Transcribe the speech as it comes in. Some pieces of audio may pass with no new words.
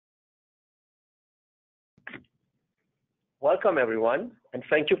Welcome, everyone, and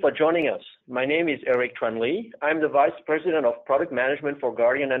thank you for joining us. My name is Eric Tran Lee. I'm the Vice President of Product Management for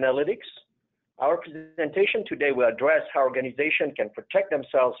Guardian Analytics. Our presentation today will address how organizations can protect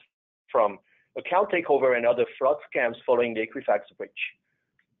themselves from account takeover and other fraud scams following the Equifax breach.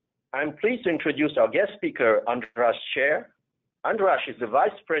 I'm pleased to introduce our guest speaker, Andras Sher. Andras is the Vice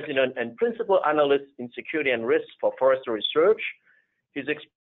President and Principal Analyst in Security and Risk for Forrester Research. His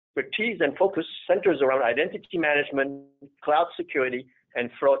expertise and focus centers around identity management, cloud security, and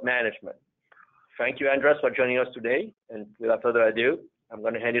fraud management. Thank you, Andras, for joining us today. And without further ado, I'm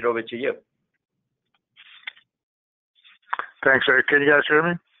going to hand it over to you. Thanks, Eric. Can you guys hear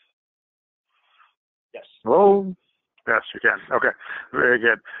me? Yes. Hello? Yes, you can. Okay, very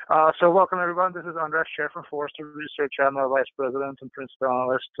good. So welcome, everyone. This is Andras Sher from Forrester Research. I'm a Vice President and Principal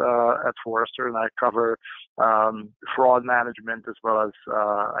Analyst at Forrester, and I cover fraud management as well as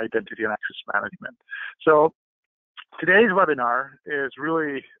identity and access management. So today's webinar is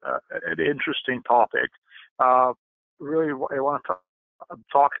really an interesting topic. Really, I want to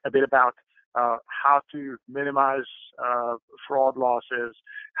talk a bit about how to minimize fraud losses,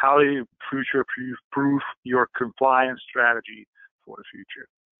 how to future-proof your compliance strategy for the future.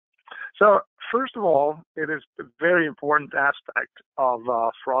 So first of all, it is a very important aspect of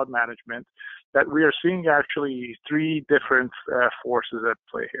fraud management that we are seeing actually three different forces at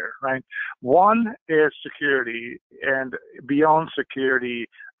play here, right? One is security, and beyond security,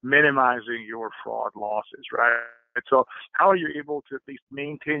 minimizing your fraud losses, right? So how are you able to at least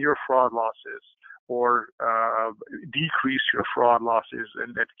maintain your fraud losses or decrease your fraud losses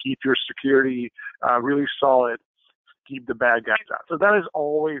and keep your security really solid, keep the bad guys out? So that is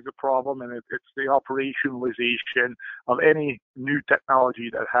always the problem, and it's the operationalization of any new technology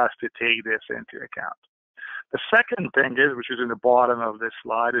that has to take this into account. The second thing is, which is in the bottom of this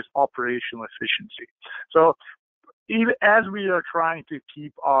slide, is operational efficiency. So even as we are trying to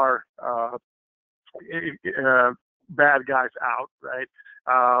keep our bad guys out,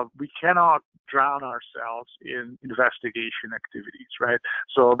 right? We cannot drown ourselves in investigation activities, right?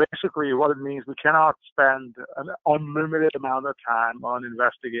 So basically what it means, we cannot spend an unlimited amount of time on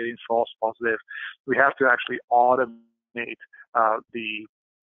investigating false positive. We have to actually automate the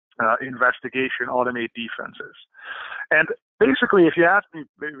investigation, automate defenses. And basically, if you asked me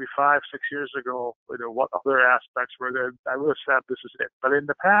maybe 5-6 years ago, what other aspects were there, I would have said this is it. But in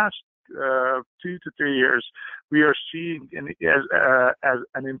the past 2 to 3 years, we are seeing as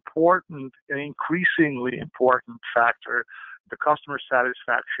an important and increasingly important factor the customer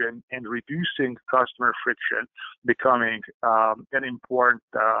satisfaction and reducing customer friction becoming an important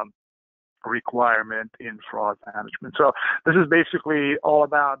requirement in fraud management. So this is basically all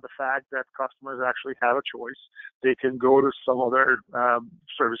about the fact that customers actually have a choice. They can go to some other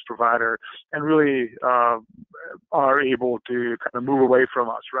service provider and really are able to kind of move away from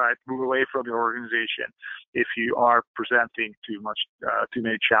us, right? Move away from your organization if you are presenting too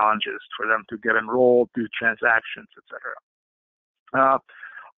many challenges for them to get enrolled, do transactions, etc.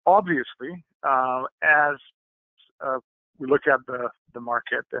 Obviously, as we look at the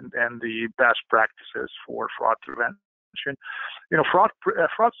market and the best practices for fraud prevention,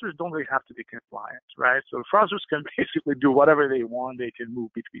 fraudsters don't really have to be compliant, right? So fraudsters can basically do whatever they want. They can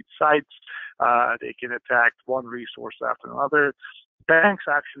move between sites. They can attack one resource after another. Banks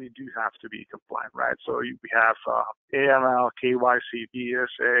actually do have to be compliant, right? So we have AML, KYC,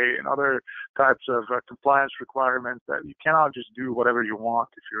 BSA, and other types of compliance requirements that you cannot just do whatever you want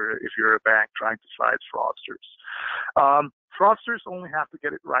if you're a bank trying to fight fraudsters. Fraudsters only have to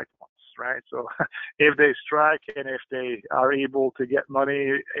get it right once, right? So if they strike and if they are able to get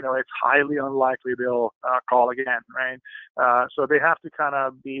money, it's highly unlikely they'll call again, right? So they have to kind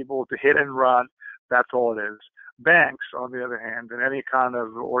of be able to hit and run. That's all it is. Banks, on the other hand, and any kind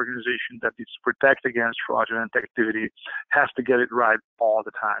of organization that needs to protect against fraudulent activity has to get it right all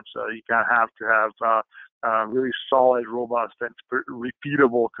the time. So you kind of have to have really solid, robust, and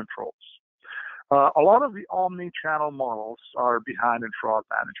repeatable controls. A lot of the omni-channel models are behind in fraud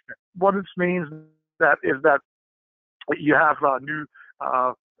management. What this means is that you have new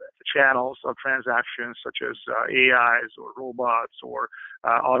channels of transactions such as AIs or robots or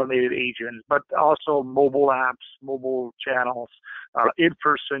automated agents, but also mobile apps, mobile channels,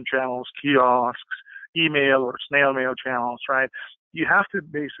 in-person channels, kiosks, email or snail mail channels, right? You have to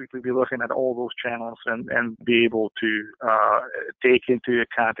basically be looking at all those channels and be able to take into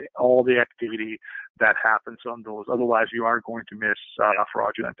account all the activity that happens on those. Otherwise, you are going to miss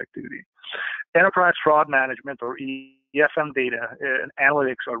fraudulent activity. Enterprise fraud management, or EFM data and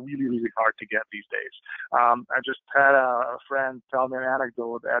analytics are really, really hard to get these days. I just had a friend tell me an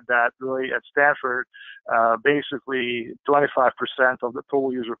anecdote that really at Stanford, basically 25% of the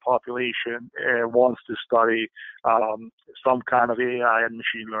total user population wants to study some kind of AI and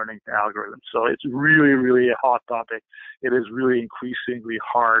machine learning algorithm. So it's really, really a hot topic. It is really increasingly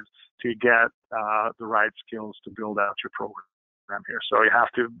hard to get the right skills to build out your program here. So you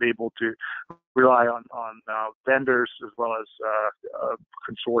have to be able to rely on vendors as well as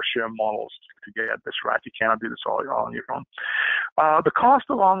consortium models to get this right. You cannot do this all on your own. The cost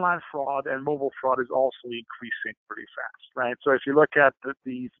of online fraud and mobile fraud is also increasing pretty fast, right? So if you look at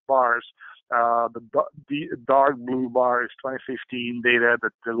these bars, the dark blue bar is 2015 data,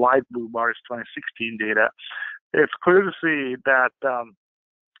 the light blue bar is 2016 data. It's clear to see that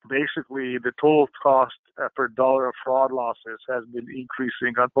basically the total cost per dollar of fraud losses has been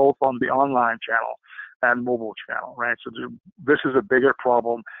increasing both on the online channel and mobile channel, right? So this is a bigger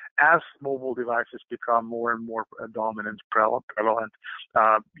problem as mobile devices become more and more dominant, prevalent.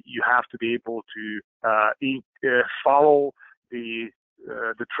 You have to be able to follow the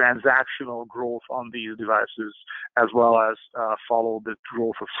transactional growth on these devices, as well as follow the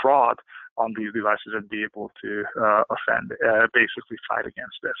growth of fraud on these devices and be able to basically fight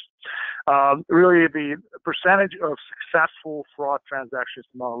against this. Really, the percentage of successful fraud transactions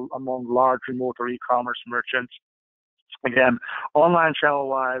among large remote or e-commerce merchants, again, online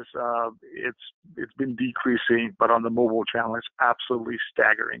channel-wise, it's been decreasing, but on the mobile channel, it's absolutely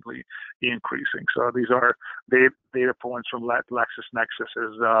staggeringly increasing. So these are data points from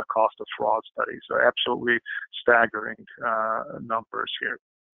LexisNexis's cost of fraud study. So absolutely staggering numbers here.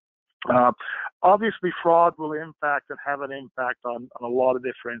 Obviously, fraud will impact and have an impact on a lot of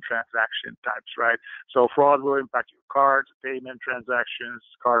different transaction types, right? So fraud will impact your cards, payment transactions,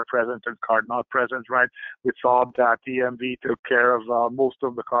 card present and card not present, right? We saw that DMV took care of most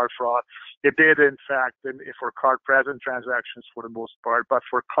of the card fraud. It did, in fact, for card present transactions for the most part, but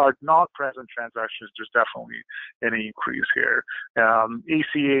for card not present transactions, there's definitely an increase here.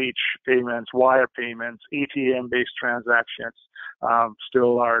 ACH payments, wire payments, ATM-based transactions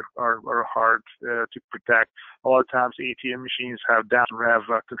still are hard to protect. A lot of times ATM machines have down rev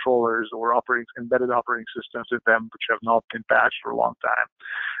controllers or embedded operating systems in them which have not been patched for a long time.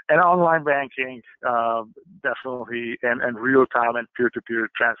 And online banking definitely and real-time and peer-to-peer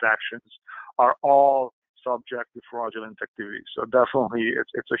transactions are all subject to fraudulent activity. So definitely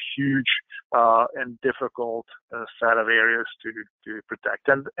it's a huge and difficult set of areas to protect.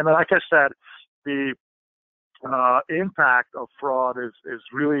 And like I said, the impact of fraud is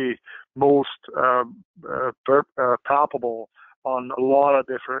really most palpable on a lot of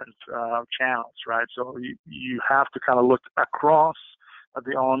different channels, right? So you have to kind of look across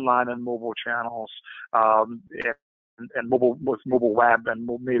the online and mobile channels, and mobile web and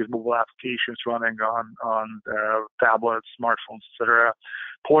native mobile applications running on tablets, smartphones, etc.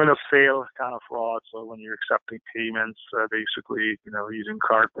 Point of sale kind of fraud. So when you're accepting payments, basically, using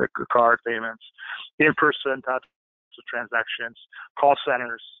card payments, in-person types of transactions, call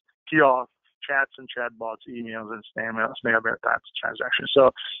centers, kiosks, chats and chatbots, emails, and spam mail types of transactions.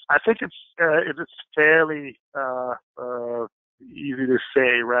 So I think it's fairly easy to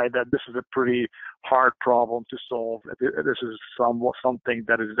say, right, that this is a pretty hard problem to solve. This is something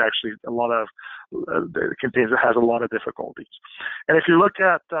that is actually has a lot of difficulties. And if you look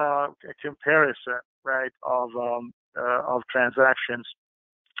at a comparison, right, of transactions,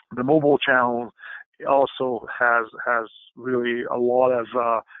 the mobile channel also has really a lot of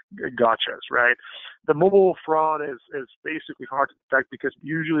gotchas, right? The mobile fraud is basically hard to detect because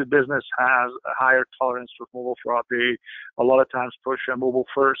usually business has a higher tolerance for mobile fraud. They a lot of times push a mobile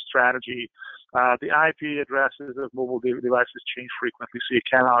first strategy. The IP addresses of mobile devices change frequently, so you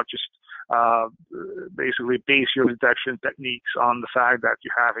cannot just basically base your detection techniques on the fact that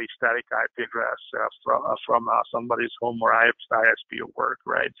you have a static IP address from somebody's home or ISP at work,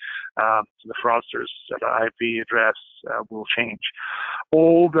 right? So the fraudster's IP address will change.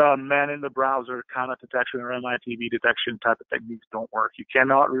 Old man in the browser kind of detection or MITV detection type of techniques don't work. You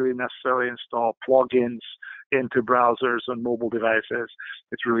cannot really necessarily install plugins into browsers on mobile devices.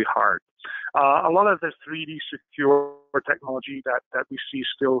 It's really hard. A lot of the 3D secure technology that we see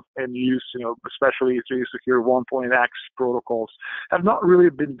still in use, especially 3D secure 1.x protocols, have not really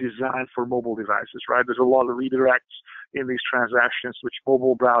been designed for mobile devices, right? There's a lot of redirects in these transactions which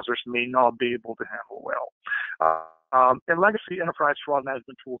mobile browsers may not be able to handle well. And legacy enterprise fraud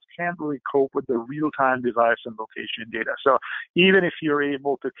management tools can't really cope with the real-time device and location data. So even if you're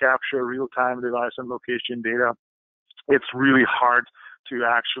able to capture real-time device and location data, it's really hard to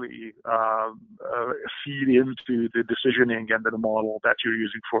actually feed into the decisioning and the model that you're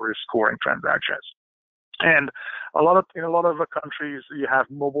using for scoring transactions. And in a lot of the countries, you have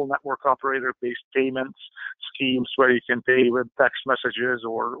mobile network operator-based payments schemes where you can pay with text messages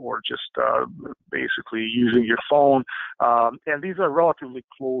or just basically using your phone. And these are relatively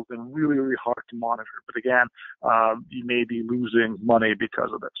closed and really, really hard to monitor. But again, you may be losing money because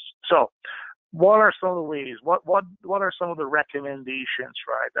of this. So what are some of the ways? What are some of the recommendations,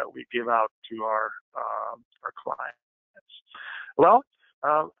 right, that we give out to our clients? Well,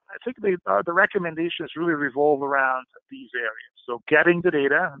 I think the recommendations really revolve around these areas. So getting the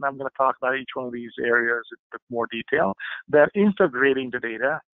data, and I'm going to talk about each one of these areas in a bit more detail, then integrating the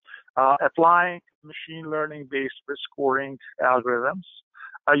data, applying machine learning-based risk scoring algorithms,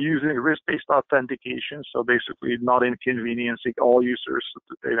 using risk-based authentication, so basically not inconveniencing all users,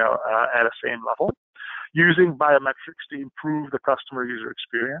 at a same level, using biometrics to improve the customer user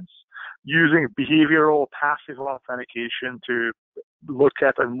experience, using behavioral passive authentication to look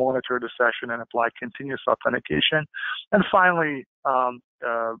at and monitor the session and apply continuous authentication, and finally,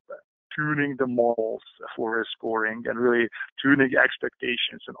 tuning the models for risk scoring and really tuning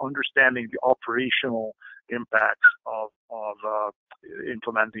expectations and understanding the operational impacts of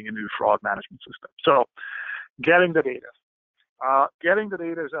implementing a new fraud management system. So, getting the data. Getting the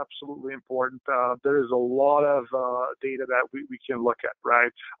data is absolutely important. There is a lot of data that we can look at,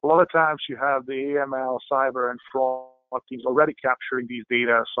 right? A lot of times you have the AML, cyber, and fraud teams already capturing these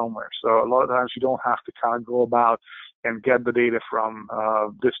data somewhere. So a lot of times you don't have to kind of go about and get the data from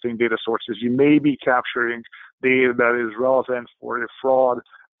distinct data sources. You may be capturing data that is relevant for the fraud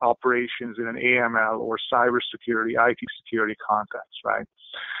operations in an AML or cybersecurity, IT security context, right?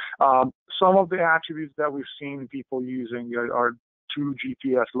 Some of the attributes that we've seen people using are true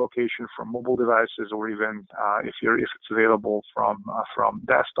GPS location from mobile devices, or even if it's available from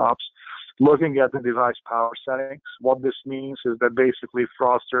desktops. Looking at the device power settings, what this means is that basically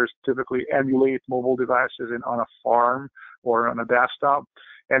fraudsters typically emulate mobile devices on a farm or on a desktop,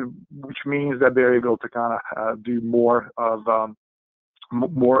 and which means that they're able to kind of do more of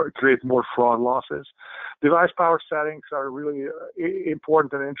create more fraud losses. Device power settings are really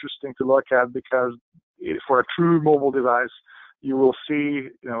important and interesting to look at, because for a true mobile device, you will see,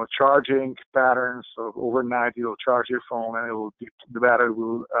 charging patterns. So overnight, you'll charge your phone, and the battery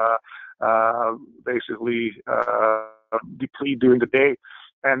will basically deplete during the day,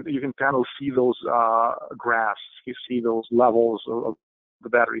 and you can kind of see those graphs. You see those levels of the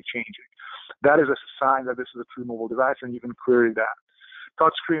battery changing. That is a sign that this is a true mobile device, and you can query that.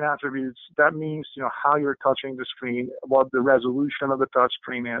 Touchscreen attributes, that means how you're touching the screen, what the resolution of the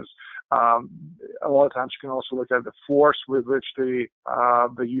touchscreen is. A lot of times you can also look at the force with which the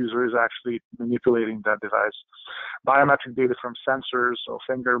user is actually manipulating that device. Biometric data from sensors, so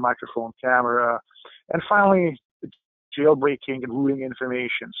finger, microphone, camera. And finally, jailbreaking and rooting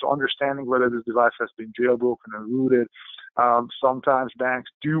information. So understanding whether this device has been jailbroken or rooted. Sometimes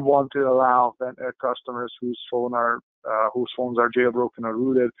banks do want to allow customers whose phones are jailbroken or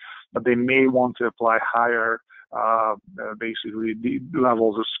rooted, but they may want to apply higher basically the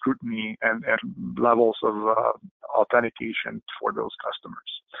levels of scrutiny and levels of authentication for those customers.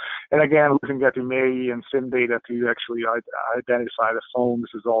 And again, looking at email and SIM data to actually identify the phone.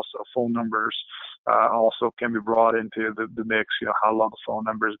 This is also phone numbers also can be brought into the mix. How long the phone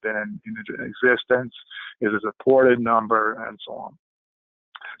number has been in existence, is it a ported number, and so on.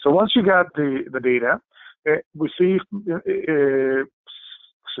 So once you got the data, we see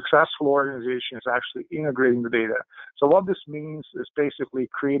successful organizations actually integrating the data. So what this means is basically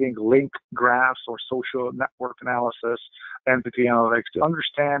creating link graphs or social network analysis, entity analytics, to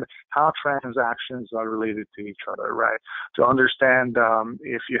understand how transactions are related to each other, right? To understand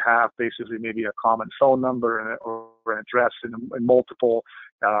if you have basically maybe a common phone number or an address in multiple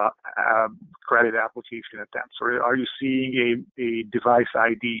credit application attempts, or are you seeing a device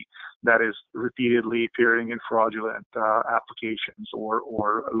ID that is repeatedly appearing in fraudulent applications or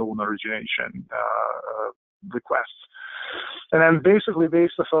loan origination requests. And then basically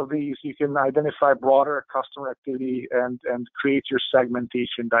based off of these, you can identify broader customer activity and create your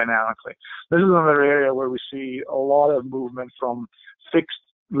segmentation dynamically. This is another area where we see a lot of movement from fixed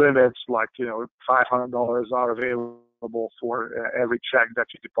limits, like $500 are available for every check that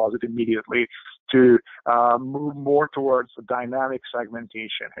you deposit immediately, to move more towards a dynamic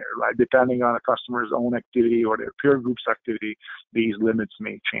segmentation here, right? Depending on a customer's own activity or their peer group's activity, these limits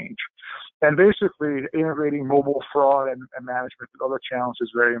may change. And basically, integrating mobile fraud and management with other channels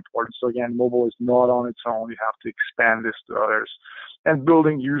is very important. So again, mobile is not on its own. You have to expand this to others. And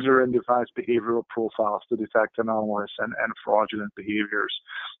building user and device behavioral profiles to detect anomalous and fraudulent behaviors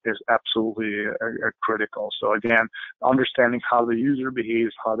is absolutely critical. So again, understanding how the user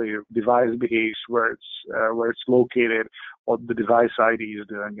behaves, how the device behaves, where it's located, what the device ID is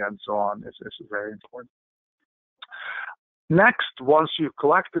doing, and so on is very important. Next, once you've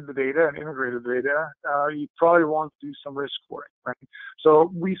collected the data and integrated the data, you probably want to do some risk scoring, right? So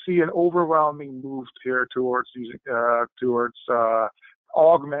we see an overwhelming move here towards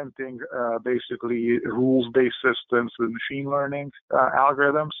augmenting basically rules-based systems with machine learning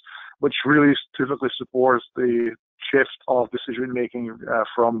algorithms, which really typically supports the shift of decision-making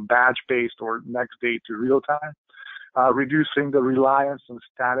from batch-based or next day to real-time. Reducing the reliance on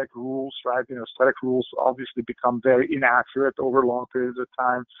static rules, right? Static rules obviously become very inaccurate over long periods of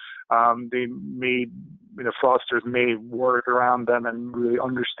time. Fraudsters may work around them and really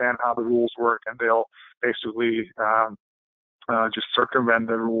understand how the rules work, and they'll basically just circumvent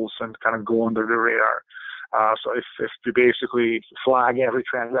the rules and kind of go under the radar. So if you basically flag every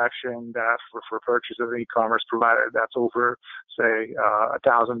transaction that for purchase of an e-commerce provider that's over, say,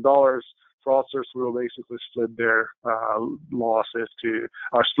 $1,000, fraudsters will basically split their losses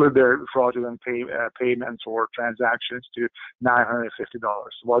or split their fraudulent payments or transactions to $950.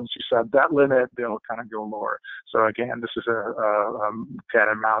 Once you set that limit, they'll kind of go lower. So again, this is a cat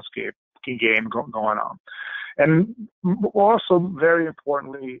and mouse game going on. And also, very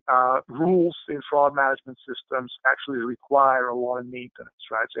importantly, rules in fraud management systems actually require a lot of maintenance,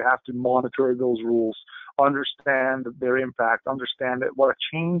 right? So you have to monitor those rules, understand their impact, understand what a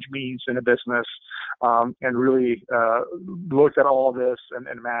change means in a business, and really look at all this and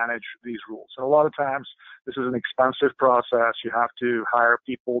manage these rules. And a lot of times, this is an expensive process. You have to hire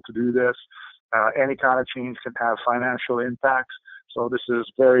people to do this. Any kind of change can have financial impacts. So this is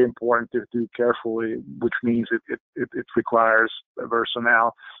very important to do carefully, which means it requires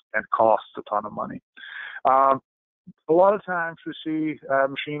personnel and costs a ton of money. A lot of times we see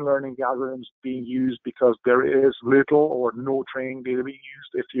machine learning algorithms being used because there is little or no training data being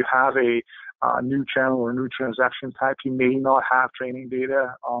used. If you have a new channel or new transaction type, you may not have training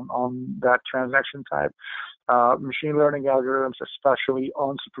data on that transaction type. Machine learning algorithms, especially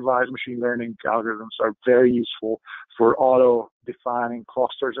unsupervised machine learning algorithms, are very useful for auto-defining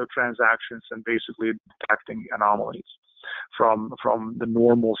clusters of transactions and basically detecting anomalies from the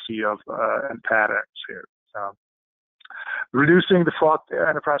normalcy of and patterns here. Reducing the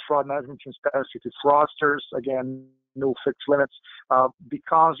enterprise fraud management transparency to fraudsters, again, no fixed limits,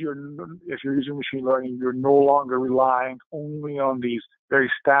 because if you're using machine learning, you're no longer relying only on these very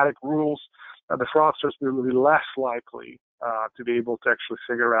static rules. The fraudsters will be less likely to be able to actually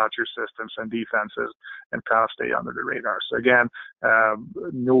figure out your systems and defenses and kind of stay under the radar. So again,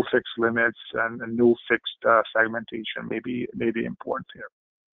 no fixed limits and no fixed segmentation may be important here.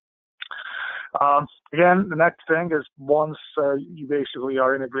 Again, the next thing is once you basically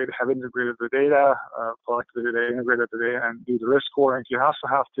have integrated the data, collected the data, integrated the data, and do the risk scoring, you also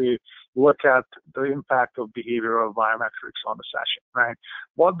have to look at the impact of behavioral biometrics on the session, right?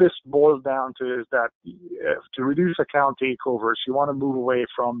 What this boils down to is that to reduce account takeovers, you want to move away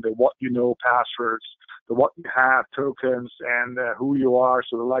from the what you know passwords, the what you have tokens, and who you are,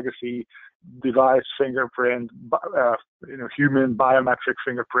 so the legacy device fingerprint, human biometric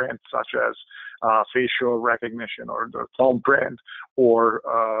fingerprint, such as facial recognition or the thumbprint, or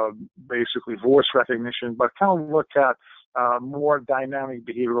basically voice recognition, but kind of look at more dynamic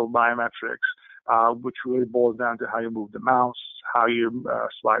behavioral biometrics, which really boils down to how you move the mouse, how you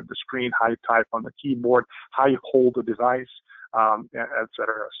swipe the screen, how you type on the keyboard, how you hold the device,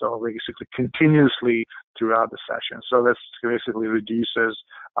 etc. So basically continuously throughout the session. So this basically reduces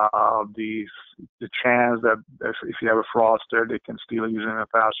the chance that if you have a fraudster, they can steal using a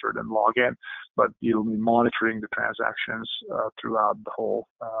password and log in, but you'll be monitoring the transactions throughout the whole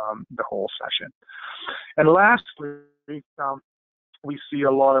session. And lastly, we see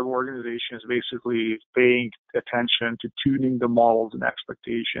a lot of organizations basically paying attention to tuning the models and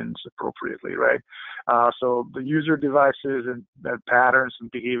expectations appropriately, right? So the user devices and patterns and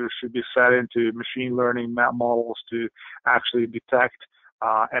behaviors should be fed into machine learning models to actually detect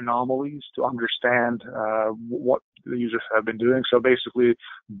anomalies, to understand what the users have been doing. So basically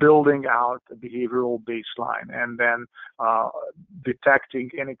building out a behavioral baseline and then detecting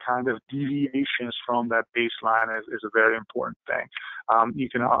any kind of deviations from that baseline is a very important thing. You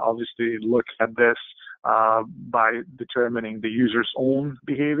can obviously look at this by determining the user's own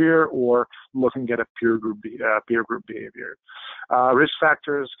behavior or looking at a peer group behavior. Risk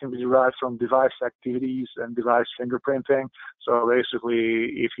factors can be derived from device activities and device fingerprinting. So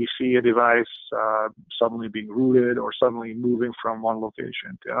basically, if you see a device suddenly being rooted or suddenly moving from one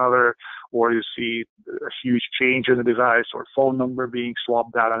location to another, or you see a huge change in the device or phone number being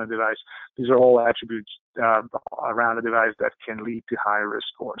swapped out on a device, these are all attributes around a device that can lead to high risk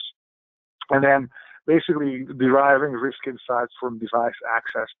scores. And then basically deriving risk insights from device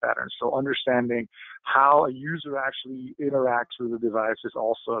access patterns. So understanding how a user actually interacts with the device is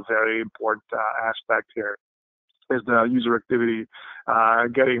also a very important aspect here. Is the user activity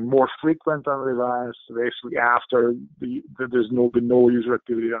getting more frequent on the device, basically after there's been no user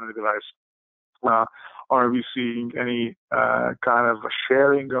activity on the device? Are we seeing any kind of a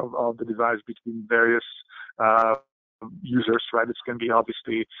sharing of the device between various users, right? It's going to be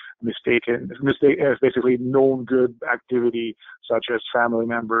obviously basically known good activity, such as family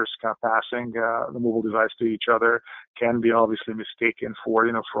members kind of passing the mobile device to each other, can be obviously mistaken for,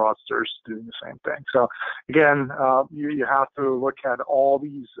 fraudsters doing the same thing. So again, you have to look at all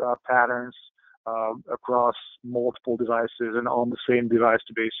these patterns across multiple devices and on the same device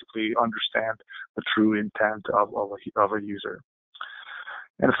to basically understand the true intent of a user.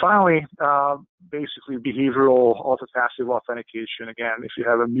 And finally, basically behavioral auto-passive authentication. Again, if you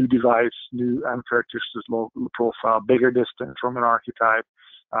have a new device, new characteristics profile, bigger distance from an archetype,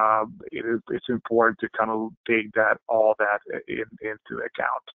 it's important to kind of take all that into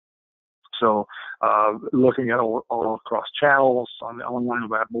account. So looking at all across channels on the online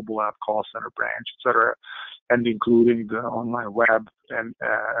web, mobile app, call center, branch, etc., and including the online web and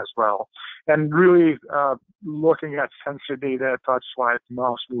as well. And really looking at sensor data, touch swipe,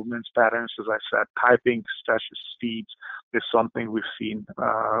 mouse movements, patterns, as I said, typing speeds is something we've seen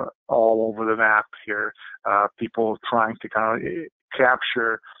all over the map here. People trying to kind of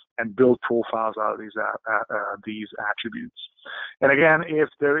capture and build profiles out of these attributes. And again, if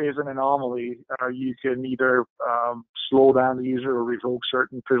there is an anomaly, you can either slow down the user or revoke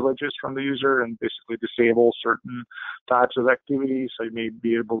certain privileges from the user and basically disable certain types of activities. So you may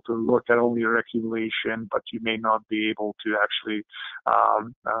be able to look at only your accumulation, but you may not be able to actually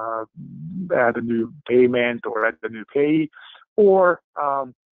add a new payment or add a new payee. Or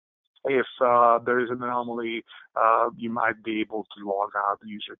if there is an anomaly, you might be able to log out the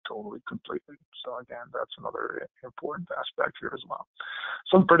user totally, completely. So again, that's another important aspect here as well.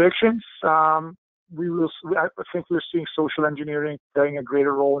 Some predictions. I think we're seeing social engineering playing a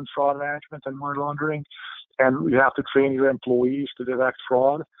greater role in fraud management and money laundering, and we have to train your employees to detect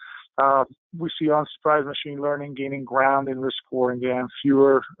fraud. We see unsupervised machine learning gaining ground in risk scoring, and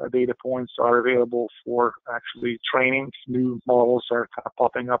fewer data points are available for actually training. New models are kind of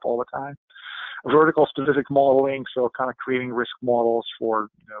popping up all the time. Vertical specific modeling, so kind of creating risk models for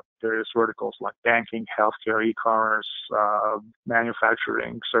various verticals like banking, healthcare, e-commerce,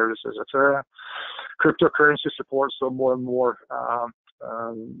 manufacturing, services, etc. Cryptocurrency support, so more and more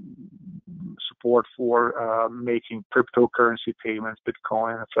support for making cryptocurrency payments,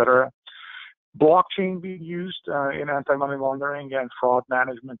 Bitcoin, etc. Blockchain being used in anti-money laundering and fraud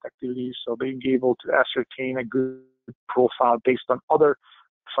management activities, so being able to ascertain a good profile based on other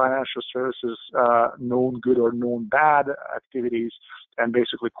financial services, known good or known bad activities, and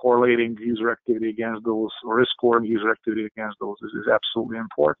basically correlating user activity against those, or risk scoring user activity against those is absolutely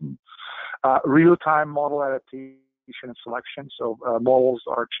important. Real-time model adaptation and selection. So models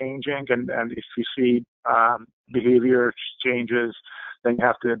are changing, and if you see behavior changes, then you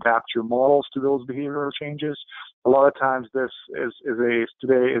have to adapt your models to those behavioral changes. A lot of times this is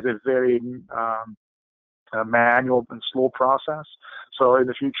a very manual and slow process. So in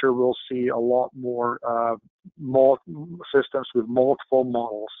the future, we'll see a lot more systems with multiple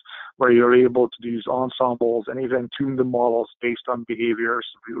models where you're able to use ensembles and even tune the models based on behaviors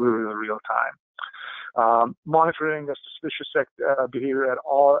in real time. Monitoring the suspicious behavior at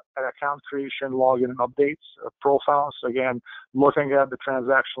account creation, login, and updates profiles. Again, looking at the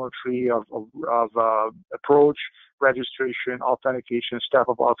transactional tree of approach, registration, authentication, step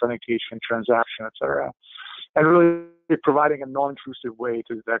of authentication, transaction, etc. And really providing a non-intrusive way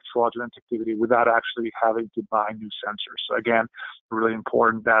to detect fraudulent activity without actually having to buy new sensors. So again, really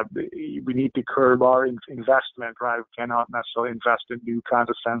important that we need to curb our investment, right? We cannot necessarily invest in new kinds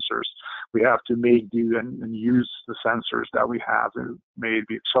of sensors. We have to make do and use the sensors that we have,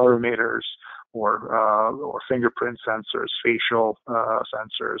 maybe accelerometers or fingerprint sensors, facial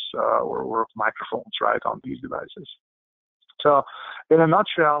sensors, or microphones, right, on these devices. So in a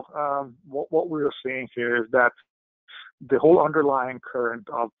nutshell, what we're seeing here is that the whole underlying current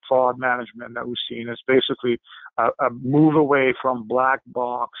of fraud management that we've seen is basically a move away from black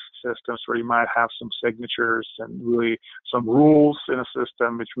box systems where you might have some signatures and really some rules in a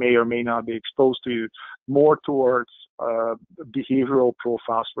system which may or may not be exposed to you, more towards behavioral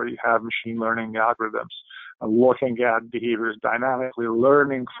profiles where you have machine learning algorithms looking at behaviors dynamically,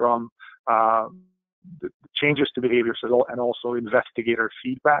 learning from the changes to behaviors and also investigator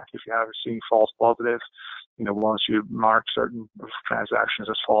feedback. If you have seen false positives, once you mark certain transactions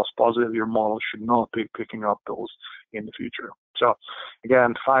as false positive, your model should not be picking up those in the future. So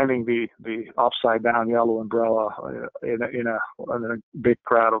again, finding the upside down yellow umbrella in a big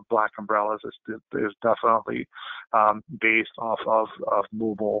crowd of black umbrellas is definitely based off of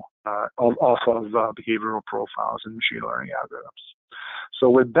mobile, off of behavioral profiles and machine learning algorithms. So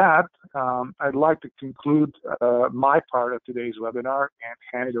with that, I'd like to conclude my part of today's webinar and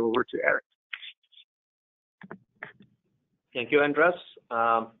hand it over to Eric. Thank you, Andres.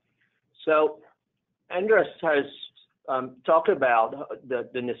 So Andres has talked about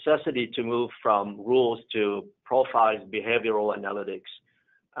the necessity to move from rules to profiles, behavioral analytics.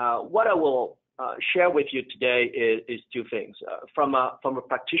 What I will share with you today is two things. From a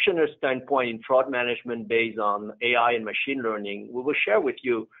practitioner standpoint in fraud management based on AI and machine learning, we will share with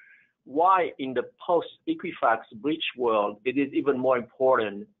you why in the post-Equifax breach world, it is even more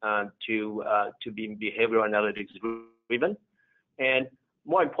important to be behavioral analytics driven. And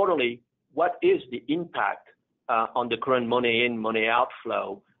more importantly, what is the impact on the current money in, money out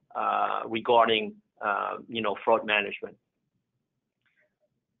flow regarding fraud management.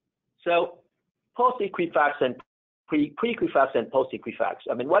 So post-Equifax and pre-Equifax and post-Equifax,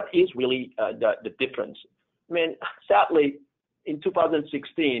 I mean, what is really the difference? I mean, sadly, in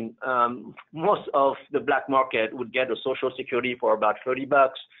 2016, most of the black market would get a Social Security for about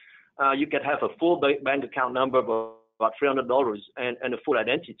 $30. You could have a full bank account number for about $300 and a full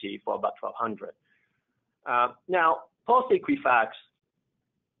identity for about $1,200. Now, post-Equifax,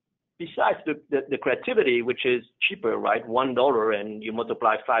 besides the creativity, which is cheaper, right, $1, and you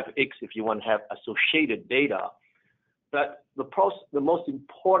multiply 5x if you want to have associated data. But the most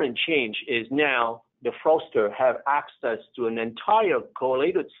important change is now the fraudster have access to an entire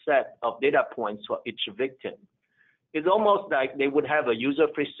correlated set of data points for each victim. It's almost like they would have a user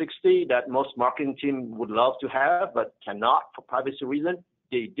 360 that most marketing team would love to have, but cannot for privacy reasons.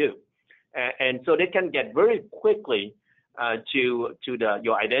 They do. And so they can get very quickly to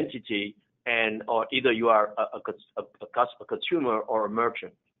your identity, or either you are a consumer or a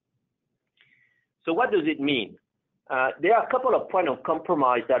merchant. So what does it mean? There are a couple of points of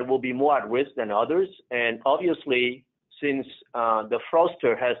compromise that will be more at risk than others. And obviously, since the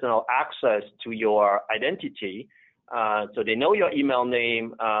fraudster has now access to your identity, so they know your email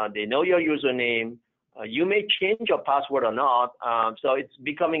name, they know your username, you may change your password or not, so it's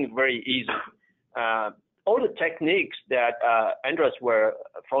becoming very easy. All the techniques that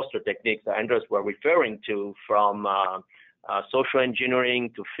fraudster techniques that Andres were referring to, from social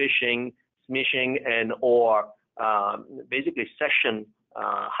engineering to phishing, smishing, or basically session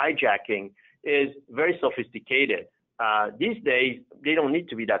hijacking, is very sophisticated. These days, they don't need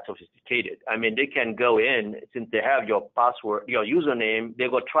to be that sophisticated. I mean, they can go in, since they have your password, your username, they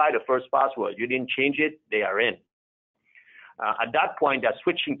go try the first password. You didn't change it, they are in. At that point, they're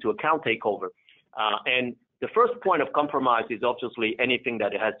switching to account takeover. And the first point of compromise is obviously anything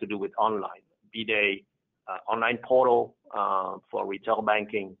that has to do with online, be they online portal for retail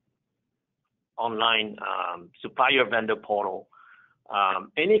banking, online supplier vendor portal.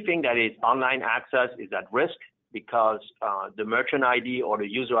 Anything that is online access is at risk, because the merchant ID or the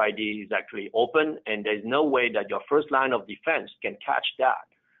user ID is actually open, and there's no way that your first line of defense can catch that,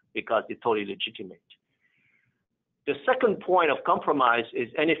 because it's totally legitimate. The second point of compromise is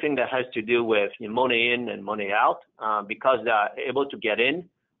anything that has to do with money in and money out, because they're able to get in.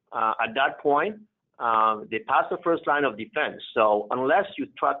 At that point, they pass the first line of defense. So unless you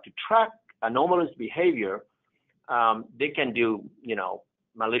try to track anomalous behavior, they can do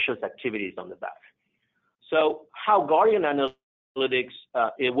malicious activities on the back. So how Guardian Analytics,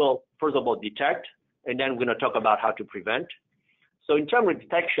 it will first of all detect, and then we're going to talk about how to prevent. So in terms of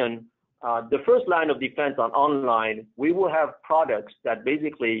detection, the first line of defense on online, we will have products that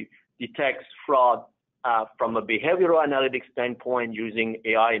basically detects fraud from a behavioral analytics standpoint using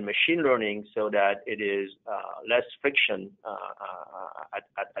AI and machine learning, so that it is less friction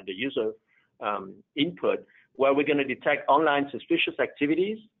at the user input, where we're going to detect online suspicious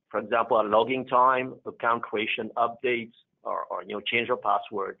activities, for example, a logging time, account creation updates, or change of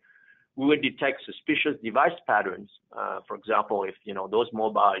password. we would detect suspicious device patterns. For example, if those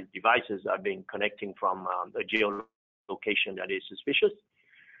mobile devices are being connecting from a geolocation that is suspicious.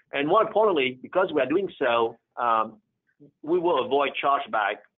 And more importantly, because we are doing so, we will avoid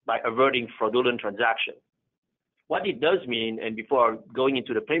chargeback by averting fraudulent transaction. What it does mean, and before going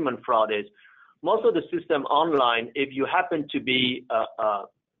into the payment fraud, is most of the system online, if you happen to be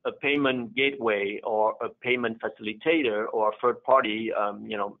a payment gateway or a payment facilitator or a third party,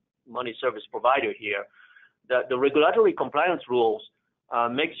 money service provider here, the regulatory compliance rules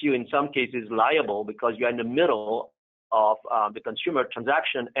makes you in some cases liable because you're in the middle of the consumer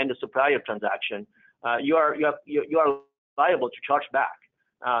transaction and the supplier transaction. You are liable to charge back.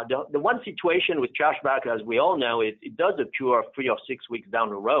 The one situation with chargeback, as we all know, is it does occur 3 or 6 weeks down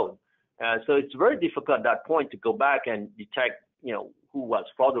the road. So it's very difficult at that point to go back and detect, who was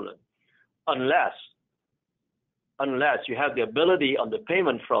fraudulent, unless you have the ability on the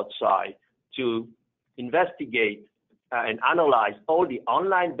payment fraud side to investigate and analyze all the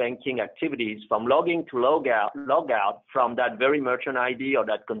online banking activities from logging to log out from that very merchant ID or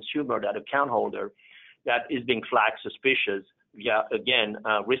that consumer, that account holder that is being flagged suspicious via, again,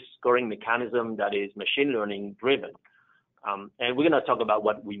 risk scoring mechanism that is machine learning driven. And we're going to talk about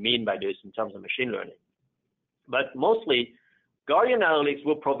what we mean by this in terms of machine learning. But mostly, Guardian Analytics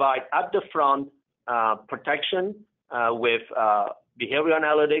will provide at the front protection with behavioral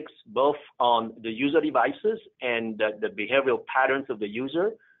analytics, both on the user devices and the behavioral patterns of the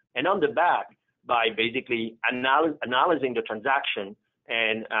user, and on the back by basically analyzing the transaction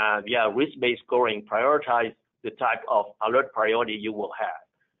and via risk-based scoring, prioritize the type of alert priority you will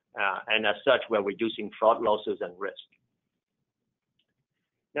have. And as such, we're reducing fraud losses and risk.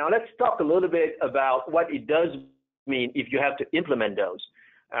 Now let's talk a little bit about what it does mean if you have to implement those.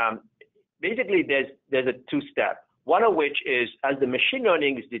 Basically, there's a two-step. One of which is, as the machine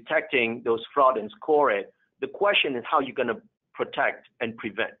learning is detecting those fraud and score it, the question is how you're going to protect and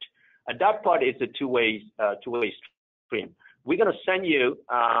prevent. At that part, it's a two-way stream. We're going to send you,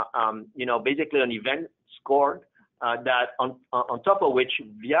 basically an event score that on top of which,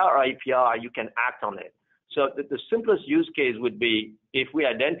 via our API, you can act on it. So the simplest use case would be if we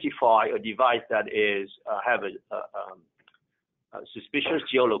identify a device that is have a suspicious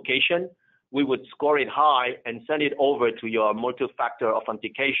geolocation, we would score it high and send it over to your multi-factor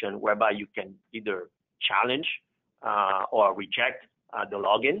authentication, whereby you can either challenge or reject the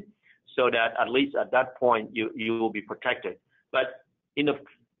login, so that at least at that point you will be protected. But in the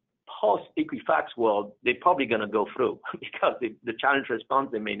post-Equifax world, they're probably going to go through because the challenge response,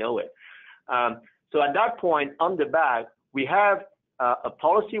 they may know it. So at that point, on the back, we have a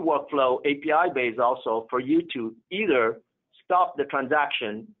policy workflow API-based also for you to either stop the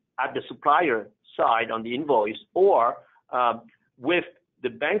transaction at the supplier side on the invoice, or with the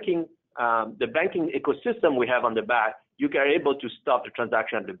banking ecosystem we have on the back, you are able to stop the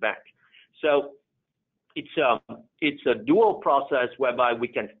transaction at the bank. So it's a dual process whereby we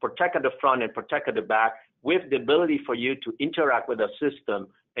can protect at the front and protect at the back, with the ability for you to interact with the system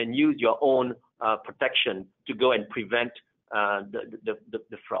and use your own protection to go and prevent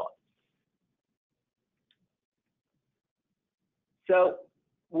the fraud. So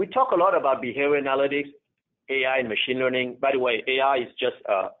we talk a lot about behavior analytics, AI and machine learning. By the way, AI is just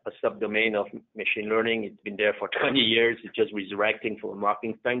a subdomain of machine learning. It's been there for 20 years. It's just resurrecting from a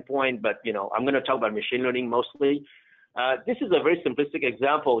marketing standpoint. But I'm going to talk about machine learning mostly. This is a very simplistic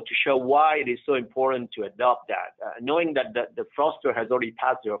example to show why it is so important to adopt that. Knowing that the fraudster has already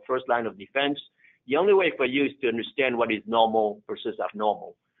passed their first line of defense, the only way for you is to understand what is normal versus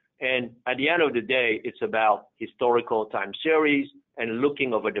abnormal. And at the end of the day, it's about historical time series and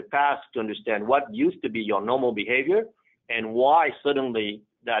looking over the past to understand what used to be your normal behavior and why suddenly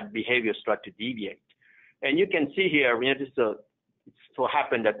that behavior started to deviate. And you can see here, this is it so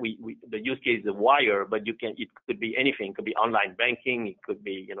happened that the use case is a wire, but it could be anything. It could be online banking. It could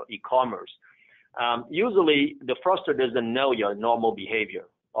be e-commerce. Usually, the fraudster doesn't know your normal behavior,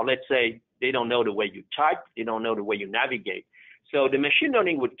 or let's say they don't know the way you type. They don't know the way you navigate. So the machine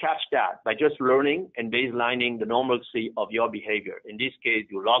learning would catch that by just learning and baselining the normalcy of your behavior. In this case,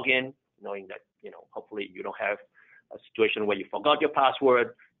 you log in, knowing that, hopefully you don't have a situation where you forgot your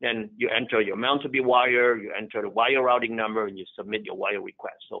password. Then you enter your amount to be wire, you enter the wire routing number, and you submit your wire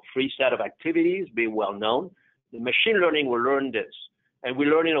request. So 3 set of activities, be well known. The machine learning will learn this, and we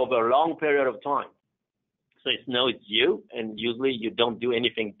learn it over a long period of time. So it's you, and usually you don't do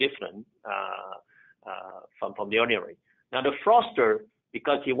anything different from the ordinary. Now the fraudster,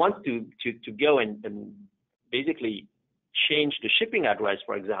 because he wants to go and basically change the shipping address,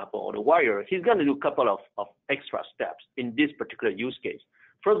 for example, or the wire, he's going to do a couple of extra steps in this particular use case.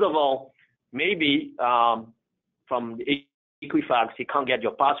 First of all, maybe from the Equifax, he can't get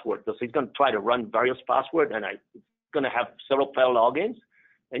your password. So he's going to try to run various passwords, and it's going to have several failed logins.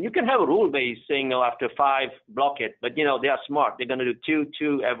 And you can have a rule base saying, after 5, block it. But, they are smart. They're going to do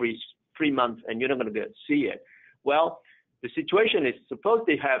two every 3 months, and you're not going to see it. Well, the situation is, suppose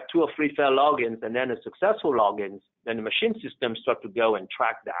they have 2 or 3 failed logins and then a successful logins, then the machine systems start to go and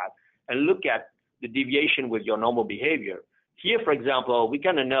track that and look at the deviation with your normal behavior. Here, for example, we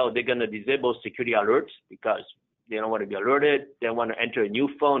kind of know they're going to disable security alerts because they don't want to be alerted. They want to enter a new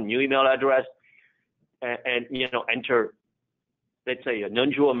phone, new email address, and enter, let's say, an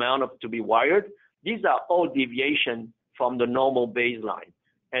unusual amount to be wired. These are all deviation from the normal baseline.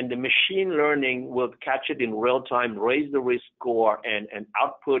 And the machine learning will catch it in real time, raise the risk score, and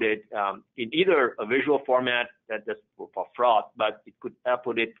output it in either a visual format that's for fraud, but it could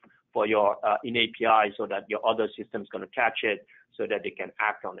output it for your in API so that your other system's going to catch it so that they can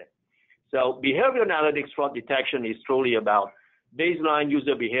act on it. So behavioral analytics fraud detection is truly about baseline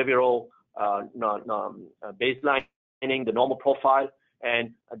user behavioral, baselining the normal profile,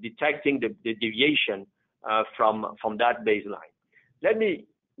 and detecting the deviation from that baseline. Let me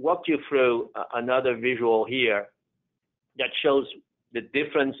walk you through another visual here that shows the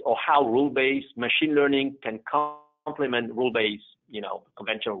difference or how rule-based machine learning can complement rule-based,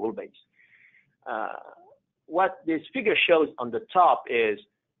 conventional rule-based. What this figure shows on the top is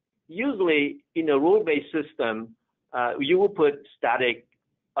usually in a rule-based system, you will put static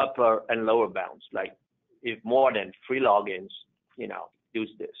upper and lower bounds, like if more than 3 logins, do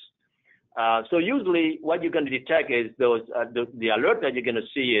this. So usually what you're going to detect is those the alert that you're going to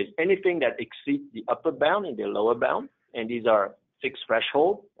see is anything that exceeds the upper bound and the lower bound, and these are fixed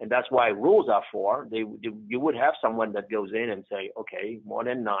threshold, and that's why rules are for. You would have someone that goes in and say, okay, more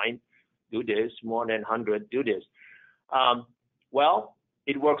than 9, do this, more than 100, do this. Well,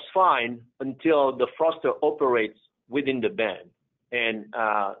 it works fine until the fraudster operates within the band, and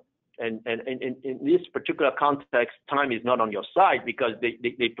in this particular context, time is not on your side because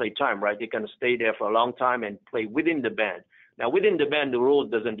they play time, right? They can stay there for a long time and play within the band. Now, within the band, the rule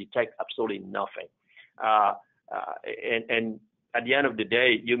doesn't detect absolutely nothing. And at the end of the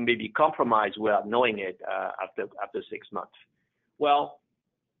day, you may be compromised without knowing it after 6 months. Well,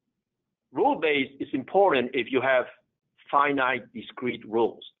 rule-based is important if you have finite, discrete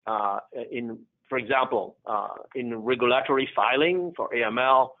rules. For example, in regulatory filing for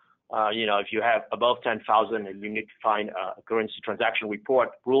AML, if you have above 10,000 and you need to find a currency transaction report,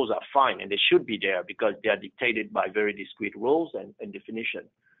 rules are fine, and they should be there because they are dictated by very discrete rules and definition.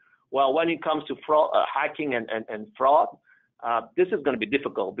 Well, when it comes to fraud, hacking and fraud, this is going to be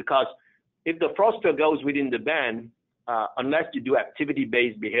difficult because if the fraudster goes within the band, unless you do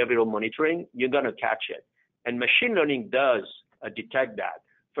activity-based behavioral monitoring, you're going to catch it. And machine learning does detect that.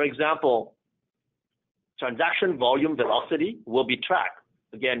 For example, transaction volume velocity will be tracked.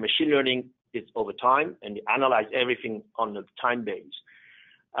 Again, machine learning is over time, and they analyze everything on the time base.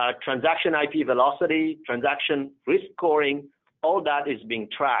 Transaction IP velocity, transaction risk scoring, all that is being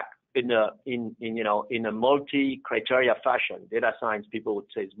tracked in a multi-criteria fashion. Data science people would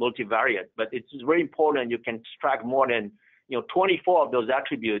say it's multivariate, but it's very important. You can track more than 24 of those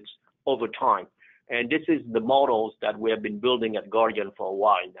attributes over time, and this is the models that we have been building at Guardian for a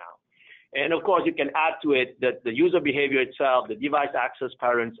while now. And of course, you can add to it that the user behavior itself, the device access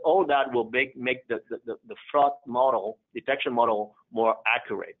patterns, all that will make the fraud model, detection model, more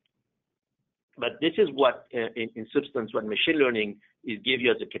accurate. But this is what, in substance, what machine learning is give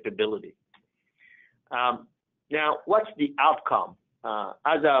you as a capability. Now, what's the outcome?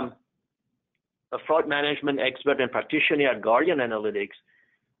 As a fraud management expert and practitioner at Guardian Analytics,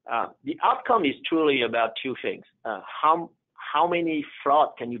 the outcome is truly about 2 things. How many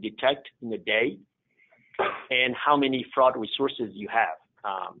fraud can you detect in a day, and how many fraud resources you have.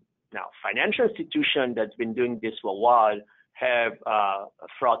 Now, financial institutions that's been doing this for a while have a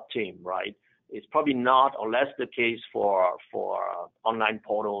fraud team, right? It's probably not or less the case for online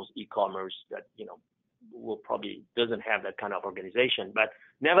portals, e-commerce that will probably doesn't have that kind of organization. But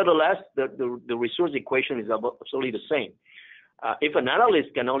nevertheless, the resource equation is absolutely the same. If an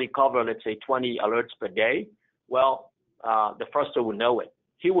analyst can only cover, let's say, 20 alerts per day, well, the fraudster will know it.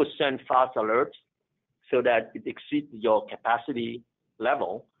 He will send fast alerts so that it exceeds your capacity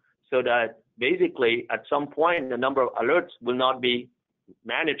level, so that basically at some point the number of alerts will not be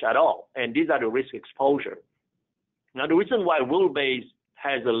managed at all. And these are the risk exposure. Now, the reason why rule-based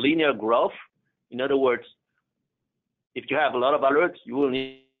has a linear growth, in other words, if you have a lot of alerts, you will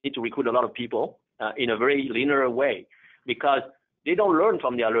need to recruit a lot of people in a very linear way, because they don't learn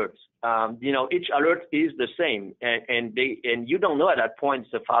from the alerts. Each alert is the same, and you don't know at that point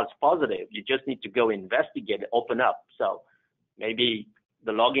it's a false positive. You just need to go investigate, open up. So maybe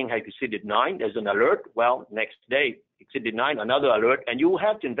the logging has exceeded 9, there's an alert. Well, next day, exceeded 9, another alert, and you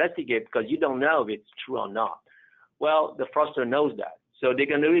have to investigate because you don't know if it's true or not. Well, the fraudster knows that. So they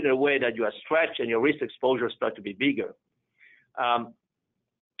can do it in a way that you are stretched and your risk exposure starts to be bigger. As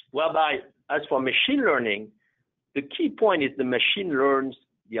for machine learning, the key point is the machine learns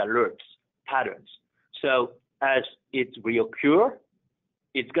the alerts, patterns. So as it reoccurs,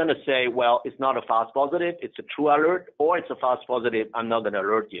 it's going to say, well, it's not a false positive, it's a true alert, or it's a false positive, I'm not going to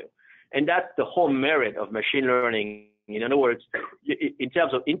alert you. And that's the whole merit of machine learning. In other words, in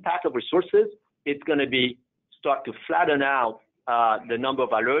terms of impact of resources, it's going to start to flatten out the number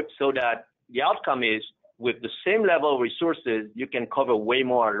of alerts so that the outcome is with the same level of resources, you can cover way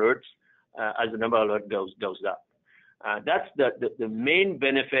more alerts as the number of alerts goes up. That's the main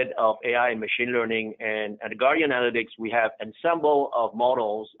benefit of AI and machine learning. And at Guardian Analytics, we have an ensemble of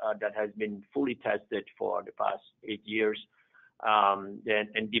models that has been fully tested for the past 8 years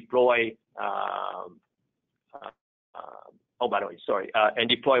and deploy. And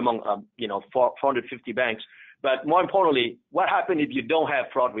deploy among 450 banks. But more importantly, what happens if you don't have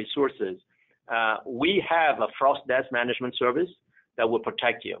fraud resources? We have a fraud desk management service that will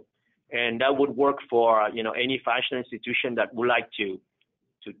protect you. And that would work for any financial institution that would like to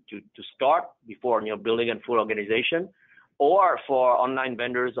start before building a full organization, or for online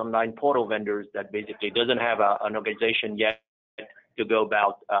vendors, online portal vendors that basically doesn't have an organization yet to go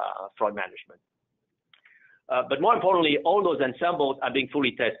about fraud management. But more importantly, all those ensembles are being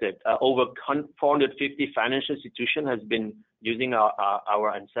fully tested. Over 450 financial institutions has been using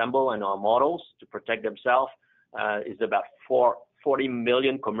our ensemble and our models to protect themselves. Is about 40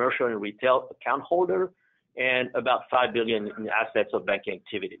 million commercial and retail account holders, and about 5 billion in assets of banking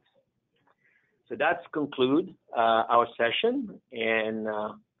activities. So that's conclude our session, and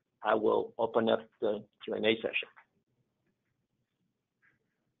I will open up the Q&A session.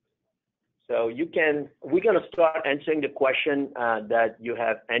 So we're going to start answering the question that you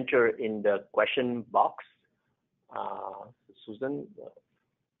have entered in the question box. Susan, what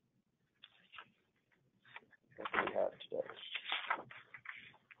do we have today?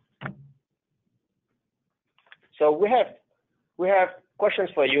 So we have questions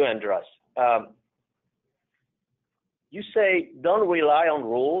for you, Andras. You say don't rely on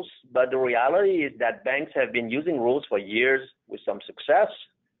rules, but the reality is that banks have been using rules for years with some success.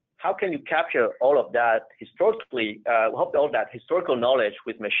 How can you capture all of that all that historical knowledge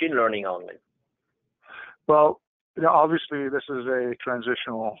with machine learning only? Well, obviously this is a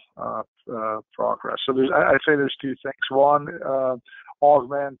transitional progress. So I'd say there's two things. One,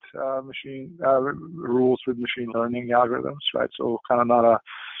 augment machine rules with machine learning algorithms, right? So kind of not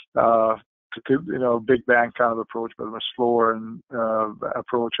a big bang kind of approach, but a slower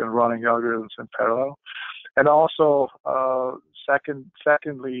approach and running algorithms in parallel. And also,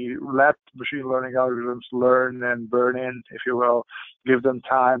 secondly, let machine learning algorithms learn and burn in, if you will. Give them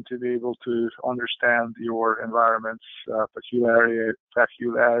time to be able to understand your environment's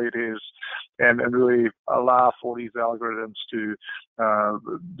peculiarities, and really allow for these algorithms to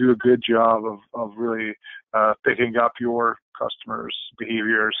do a good job of really picking up your customers'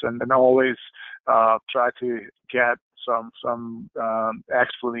 behaviors, and always try to get some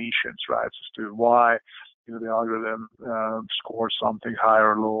explanations, right, as to why the algorithm scores something high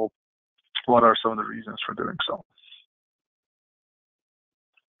or low. What are some of the reasons for doing so?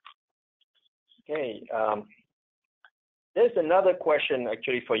 Okay. There's another question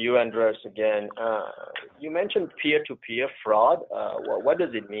actually for you, Andras, again. You mentioned peer-to-peer fraud. What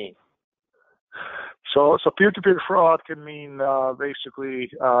does it mean? So peer-to-peer fraud can mean basically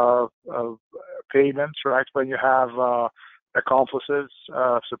payments, right? When you have accomplices,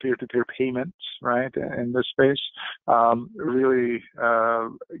 so peer-to-peer payments, right, in this space, really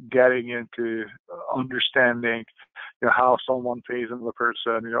getting into understanding how someone pays another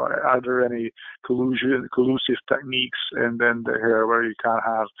person, are there any collusive techniques, and then here where you kind of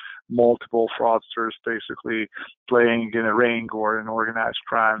have multiple fraudsters basically playing in a ring or an organized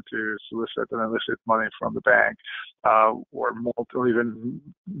crime to solicit and elicit money from the bank, or even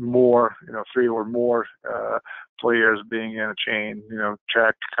more, 3 or more players being in a chain,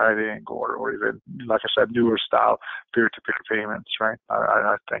 check kiting, or even, like I said, newer style peer-to-peer payments, right?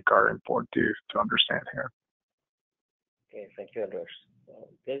 I think are important to understand here. Okay, thank you, Andras.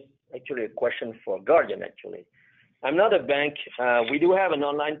 There's actually a question for Guardian, actually. I'm not a bank. We do have an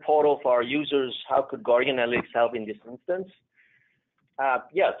online portal for our users. How could Guardian Analytics help in this instance?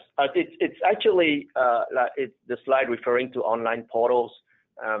 Yes, it's actually it's the slide referring to online portals.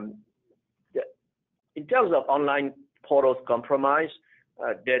 In terms of online portals compromise,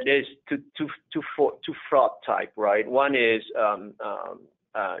 there's two fraud type, right? One is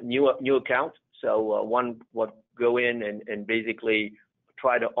new account. So one would go in and basically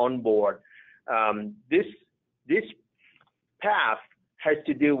try to onboard. This path has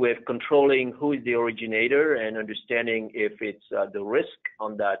to do with controlling who is the originator and understanding if it's the risk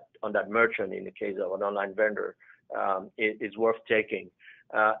on that merchant in the case of an online vendor is worth taking.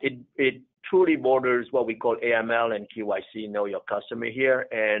 It truly borders what we call AML and KYC, know your customer here,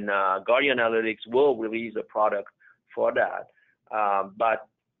 and Guardian Analytics will release a product for that. But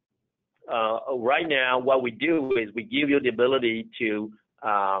right now, what we do is we give you the ability to,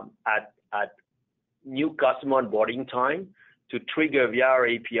 at new customer onboarding time, to trigger via our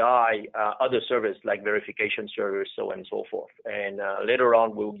API other service like verification service, so on and so forth. And later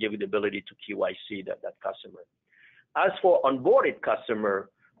on, we'll give you the ability to KYC that customer. As for onboarded customer,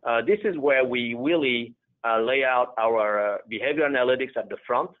 this is where we really lay out our behavior analytics at the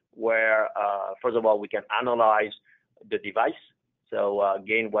front, where first of all, we can analyze the device. So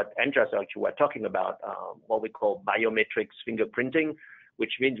again, what Andreas actually were talking about, what we call biometrics fingerprinting,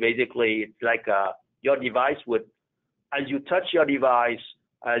 which means basically it's like your device would, as you touch your device,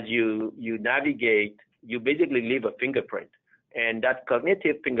 as you navigate, you basically leave a fingerprint. And that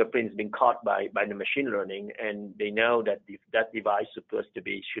cognitive fingerprint has been caught by the machine learning, and they know that that device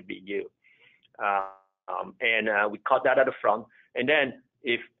should be you. We caught that at the front. And then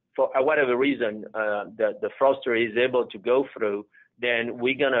if for whatever reason the fraudster is able to go through, then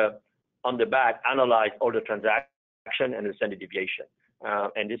we're gonna on the back analyze all the transaction and the standard deviation.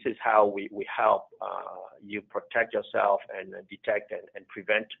 And this is how we help you protect yourself and detect and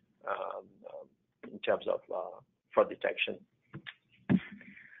prevent in terms of fraud detection.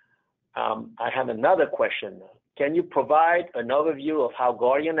 I have another question. Can you provide an overview of how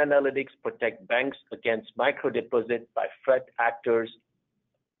Guardian Analytics protect banks against micro-deposit by threat actors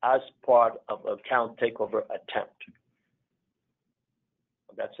as part of account takeover attempt?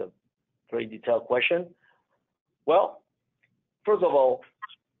 That's a very detailed question. Well, first of all,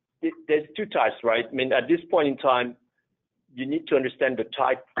 there's two types, right? I mean, at this point in time, you need to understand the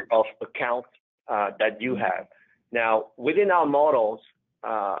type of account that you have. Now, within our models,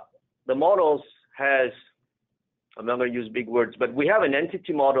 the models has, I'm not going to use big words, but we have an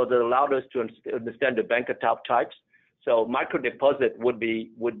entity model that allowed us to understand the bank account types. So micro deposit would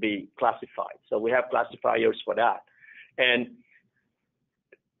be classified. So we have classifiers for that. And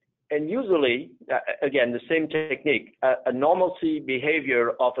usually, again, the same technique, a normalcy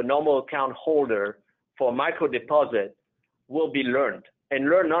behavior of a normal account holder for micro deposit will be learned, and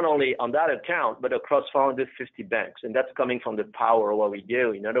learned not only on that account, but across 450 banks. And that's coming from the power of what we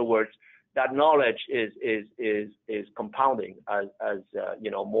do. In other words, that knowledge is compounding as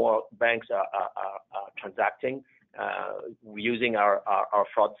you know, more banks are transacting using our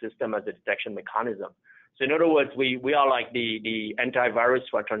fraud system as a detection mechanism. So in other words, we are like the antivirus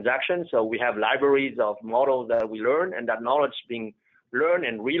for transactions. So we have libraries of models that we learn, and that knowledge being learned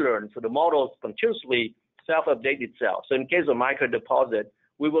and relearned. So the models continuously self-update itself. So in case of micro deposit,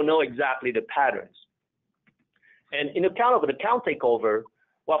 we will know exactly the patterns. And in account of an account takeover,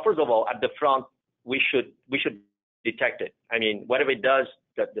 well, first of all, at the front, we should detect it. I mean, whatever it does,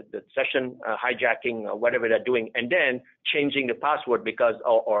 the session hijacking, or whatever they're doing, and then changing the password because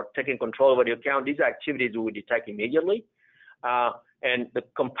or taking control over the account, these activities we will detect immediately. And the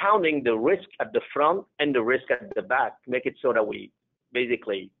compounding the risk at the front and the risk at the back, make it so that we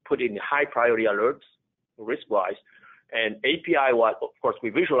basically put in high priority alerts, risk-wise. And API, what of course we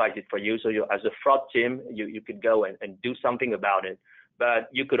visualize it for you, so you, as a fraud team, you could go and do something about it. But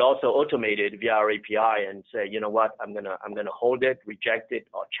you could also automate it via our API and say, you know what, I'm gonna hold it, reject it,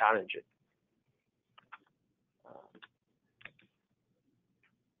 or challenge it.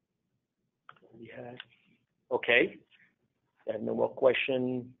 Okay, I have no more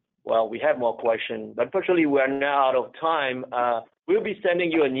question. Well, we have more questions, but unfortunately we are now out of time. We'll be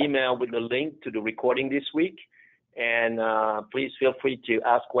sending you an email with the link to the recording this week. And please feel free to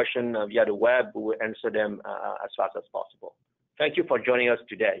ask questions via the web. We will answer them as fast as possible. Thank you for joining us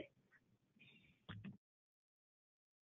today.